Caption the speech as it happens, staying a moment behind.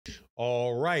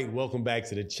All right, welcome back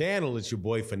to the channel. It's your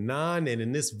boy Fanon, and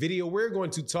in this video, we're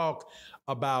going to talk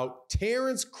about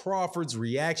Terence Crawford's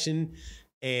reaction.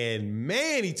 And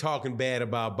man, he talking bad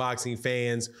about boxing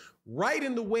fans right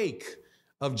in the wake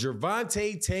of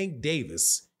Gervonta Tank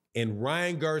Davis and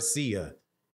Ryan Garcia,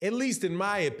 at least in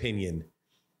my opinion,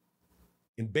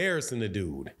 embarrassing the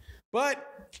dude. But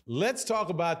let's talk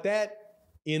about that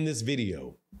in this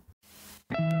video.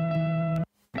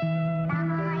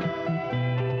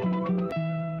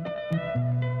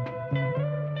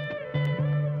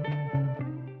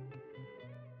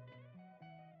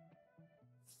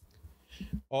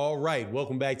 All right,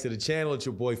 welcome back to the channel. It's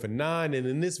your boy Fanon, and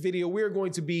in this video, we're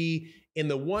going to be in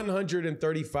the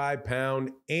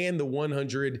 135-pound and the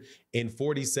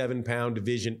 147-pound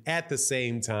division at the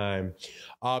same time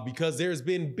because there's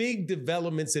been big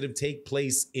developments that have taken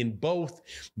place in both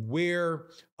where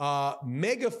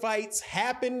mega fights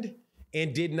happened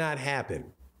and did not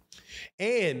happen.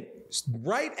 And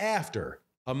right after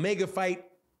a mega fight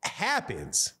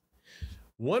happens,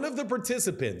 one of the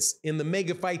participants in the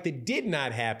mega fight that did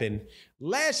not happen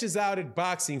lashes out at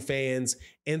boxing fans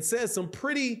and says some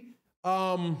pretty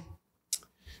bad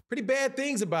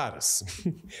things about us,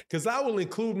 because I will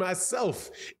include myself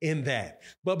in that.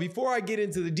 But before I get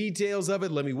into the details of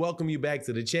it, let me welcome you back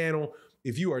to the channel.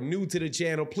 If you are new to the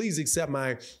channel, please accept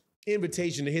my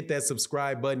invitation to hit that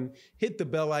subscribe button, hit the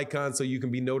bell icon so you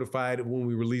can be notified when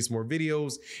we release more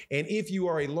videos. And if you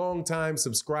are a longtime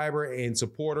subscriber and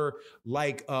supporter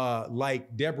like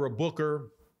Deborah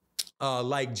Booker,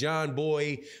 like John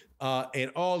Boy, and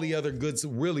all the other good,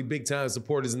 really big time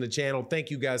supporters in the channel,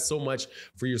 thank you guys so much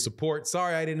for your support.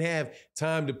 Sorry I didn't have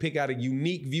time to pick out a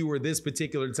unique viewer this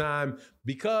particular time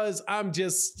because I'm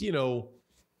just,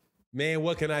 man,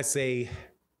 what can I say?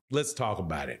 Let's talk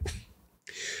about it.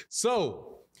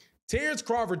 So Terence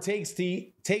Crawford takes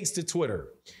to Twitter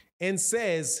and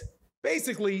says,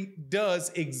 basically does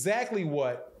exactly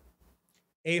what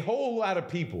a whole lot of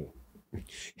people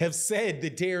have said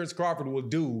that Terence Crawford will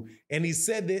do, and he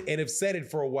said that and have said it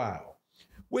for a while,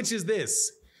 which is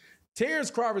this.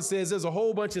 Terence Crawford says there's a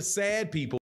whole bunch of sad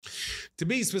people. To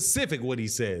be specific, what he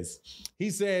says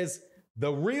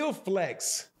the real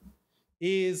flex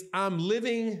is I'm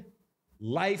living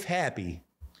life happy,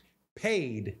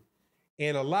 paid,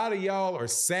 and a lot of y'all are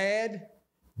sad,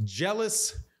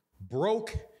 jealous,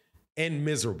 broke, and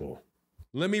miserable.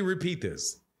 Let me repeat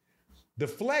this. The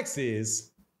flex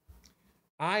is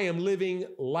I am living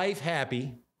life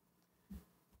happy,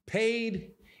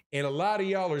 paid, and a lot of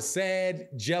y'all are sad,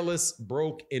 jealous,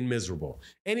 broke, and miserable.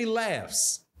 And he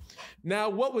laughs. Now,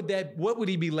 what would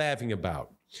he be laughing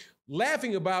about?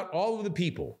 Laughing about all of the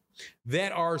people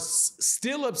that are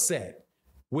still upset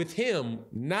with him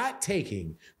not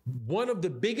taking one of the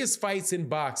biggest fights in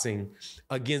boxing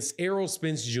against Errol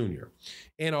Spence Jr.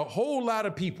 And a whole lot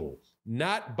of people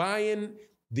not buying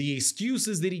the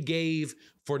excuses that he gave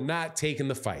for not taking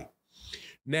the fight.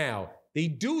 Now, they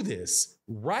do this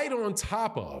right on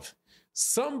top of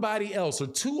somebody else or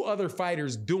two other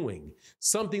fighters doing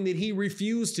something that he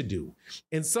refused to do,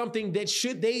 and something that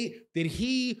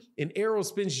he and Errol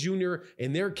Spence Jr.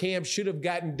 and their camp should have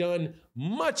gotten done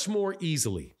much more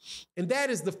easily. And that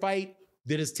is the fight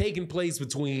that has taken place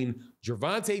between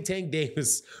Gervonta Tank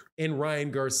Davis and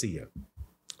Ryan Garcia.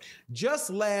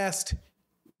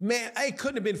 Man, it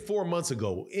couldn't have been 4 months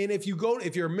ago. And if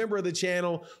you're a member of the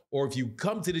channel, or if you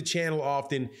come to the channel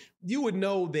often, you would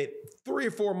know that 3 or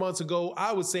 4 months ago,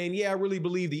 I was saying, yeah, I really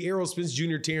believe the Errol Spence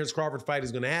Jr. Terence Crawford fight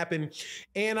is going to happen.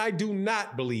 And I do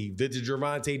not believe that the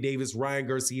Gervonta Davis Ryan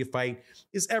Garcia fight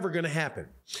is ever going to happen.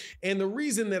 And the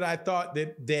reason that I thought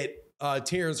that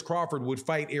Terence Crawford would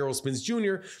fight Errol Spence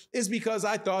Jr. is because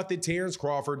I thought that Terence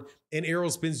Crawford and Errol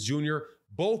Spence Jr.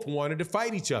 both wanted to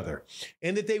fight each other,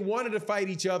 and that they wanted to fight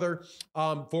each other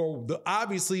for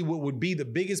obviously what would be the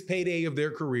biggest payday of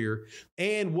their career,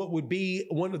 and what would be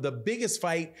one of the biggest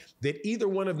fight that either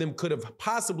one of them could have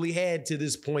possibly had to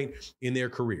this point in their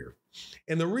career.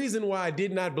 And the reason why I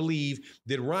did not believe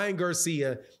that Ryan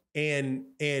Garcia and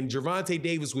Gervonta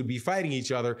Davis would be fighting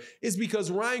each other is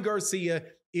because Ryan Garcia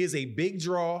is a big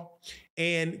draw,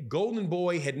 and Golden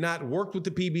Boy had not worked with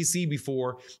the PBC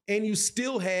before, and you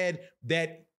still had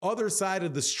that other side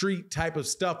of the street type of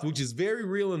stuff, which is very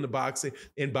real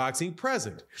in boxing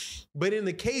present. But in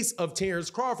the case of Terence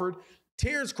Crawford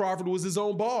was his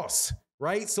own boss,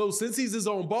 right? So since he's his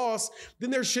own boss,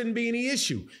 then there shouldn't be any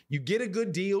issue. You get a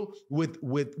good deal with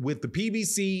the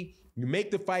PBC, you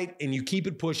make the fight, and you keep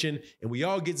it pushing, and we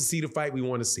all get to see the fight we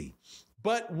want to see.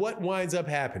 But what winds up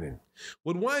happening?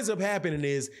 What winds up happening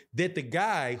is that the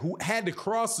guy who had to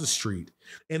cross the street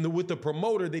with the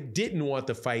promoter that didn't want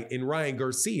the fight in Ryan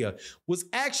Garcia was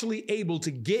actually able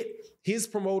to get his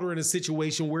promoter in a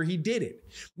situation where he did it.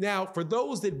 Now, for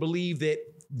those that believe that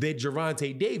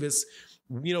Gervonta Davis,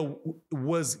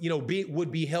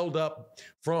 would be held up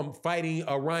from fighting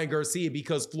Ryan Garcia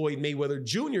because Floyd Mayweather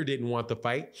Jr. didn't want the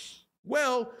fight.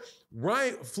 Well,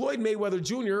 Floyd Mayweather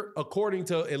Jr., according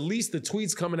to at least the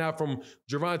tweets coming out from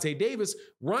Gervonta Davis,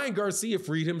 Ryan Garcia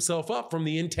freed himself up from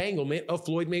the entanglement of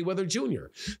Floyd Mayweather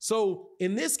Jr. So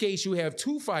in this case, you have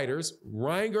two fighters,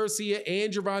 Ryan Garcia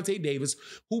and Gervonta Davis,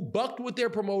 who bucked what their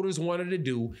promoters wanted to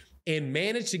do and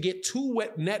managed to get two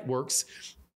wet networks,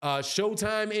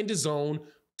 Showtime and DAZN,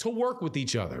 to work with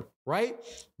each other, right?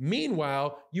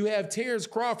 Meanwhile, you have Terence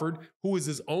Crawford, who is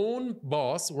his own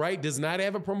boss, right? Does not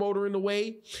have a promoter in the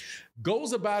way,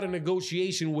 goes about a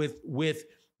negotiation with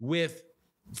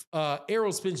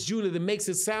Errol Spence Jr. that makes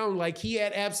it sound like he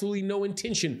had absolutely no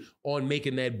intention on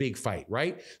making that big fight,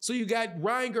 right? So you got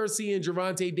Ryan Garcia and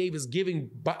Gervonta Davis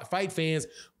giving fight fans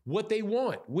what they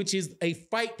want, which is a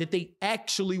fight that they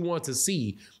actually want to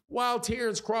see, while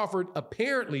Terence Crawford,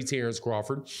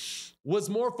 was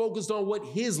more focused on what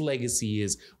his legacy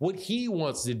is, what he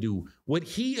wants to do, what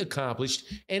he accomplished.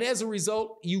 And as a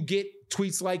result, you get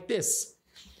tweets like this.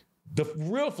 The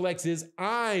real flex is,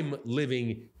 I'm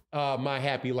living my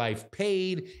happy life,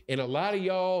 paid, and a lot of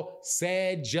y'all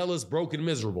sad, jealous, broken,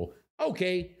 miserable.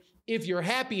 Okay, if you're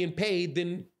happy and paid,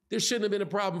 then there shouldn't have been a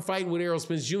problem fighting with Errol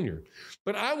Spence Jr.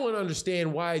 But I want to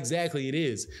understand why exactly it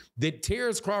is that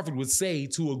Terence Crawford would say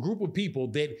to a group of people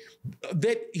that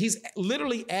he's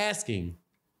literally asking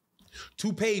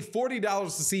to pay $40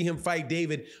 to see him fight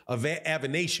David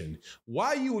Avanation.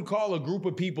 Why you would call a group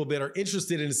of people that are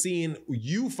interested in seeing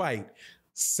you fight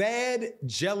sad,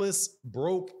 jealous,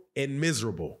 broke, and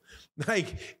miserable.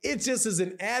 Like, it just is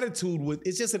an attitude with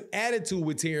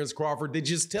Terence Crawford that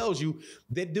just tells you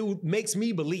that dude makes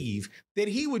me believe that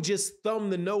he would just thumb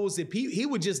the nose at people. He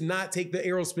would just not take the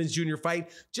Errol Spence Jr.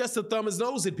 fight just to thumb his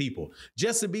nose at people,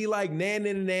 just to be like, nah,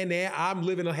 I'm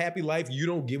living a happy life. You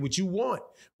don't get what you want,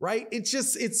 right?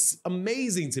 It's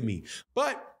amazing to me.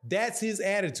 But that's his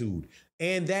attitude.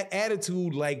 And that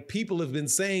attitude, like people have been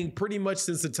saying pretty much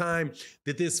since the time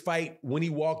that this fight, when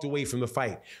he walked away from the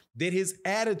fight, that his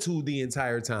attitude the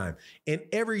entire time and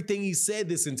everything he said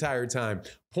this entire time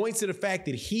points to the fact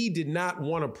that he did not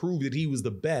want to prove that he was the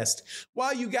best.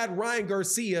 While you got Ryan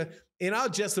Garcia, and I'll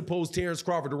just oppose Terence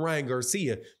Crawford to Ryan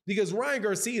Garcia, because Ryan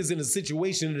Garcia is in a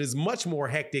situation that is much more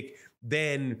hectic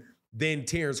than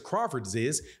Terence Crawford's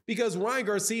is, because Ryan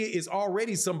Garcia is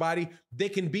already somebody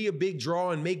that can be a big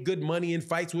draw and make good money in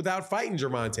fights without fighting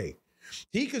Gervonta.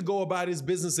 He could go about his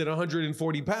business at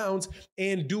 140 pounds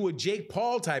and do a Jake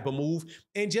Paul type of move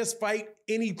and just fight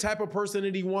any type of person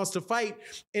that he wants to fight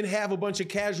and have a bunch of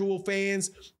casual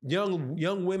fans,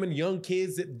 young women, young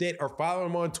kids that are following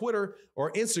him on Twitter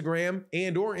or Instagram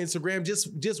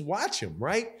just watch him,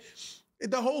 right?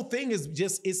 The whole thing is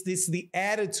just, it's the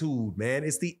attitude, man.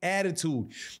 It's the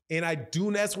attitude. And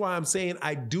that's why I'm saying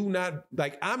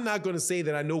I'm not going to say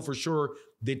that I know for sure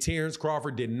that Terence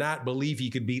Crawford did not believe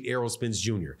he could beat Errol Spence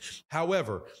Jr.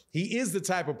 However, he is the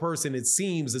type of person, it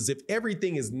seems as if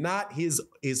everything is not his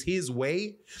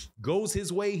way, goes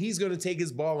his way, he's going to take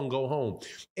his ball and go home.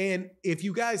 And if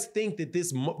you guys think that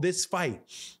this fight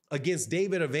against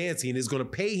David Avanción is going to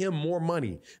pay him more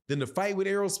money than the fight with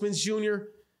Errol Spence Jr.,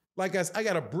 like I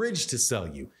got a bridge to sell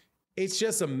you. It's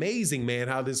just amazing, man,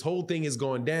 how this whole thing is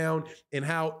going down and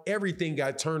how everything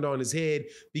got turned on his head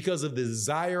because of the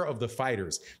desire of the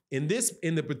fighters. In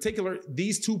the particular,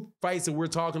 these two fights that we're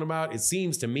talking about, it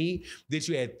seems to me that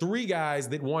you had three guys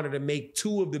that wanted to make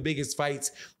two of the biggest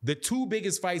fights, the two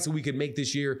biggest fights that we could make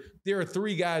this year. There are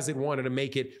three guys that wanted to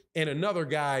make it, and another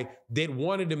guy that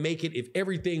wanted to make it if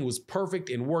everything was perfect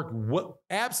and worked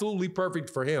absolutely perfect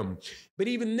for him. But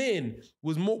even then,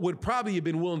 would probably have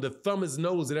been willing to thumb his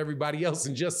nose at everybody else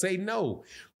and just say no.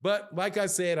 But like I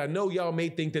said, I know y'all may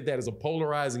think that is a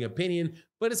polarizing opinion,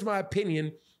 but it's my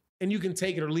opinion. And you can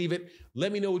take it or leave it.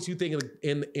 Let me know what you think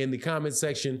in the comment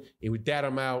section. And with that,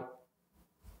 I'm out.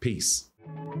 Peace.